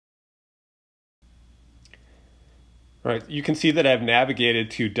All right, you can see that I've navigated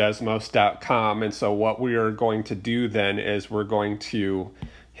to desmos.com, and so what we are going to do then is we're going to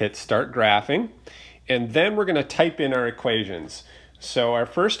hit Start Graphing, and then we're going to type in our equations. So our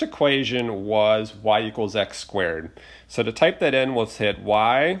first equation was y equals x squared. So to type that in, we'll hit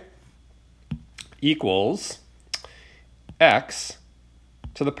y equals x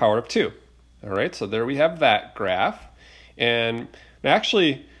to the power of 2. All right, so there we have that graph. And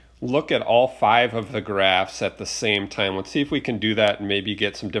actually look at all 5 of the graphs at the same time. Let's see if we can do that and maybe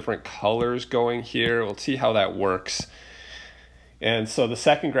get some different colors going here. We'll see how that works. And so the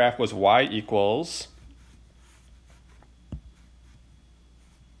second graph was y equals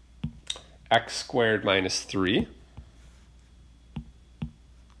x squared minus 3.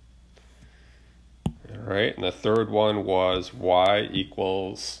 All right, and the third one was y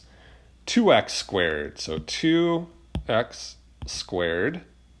equals 2x squared. So 2x squared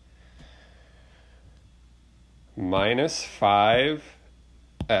minus 5x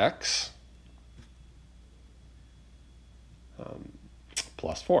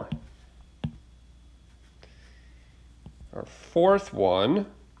plus 4. Our fourth one,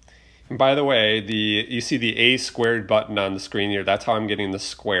 and by the way, you see the a squared button on the screen here. That's how I'm getting the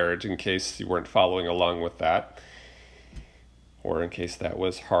squared, in case you weren't following along with that, or in case that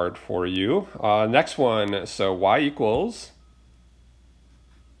was hard for you. Next one, so y equals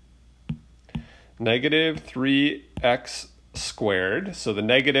negative 3x squared. So the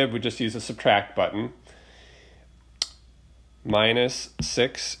negative, we just use the subtract button. Minus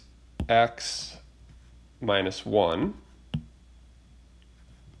 6x minus 1.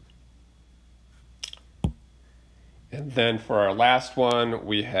 And then for our last one,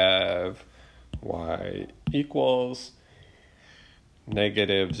 we have y equals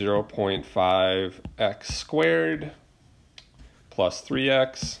negative 0.5x squared plus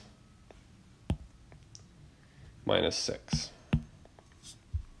 3x minus 6.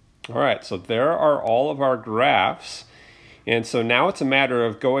 All right, so there are all of our graphs. And so now it's a matter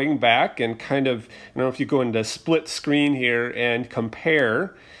of going back and kind of, I don't know if you go into split screen here and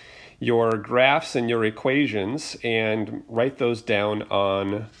compare your graphs and your equations and write those down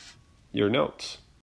on your notes.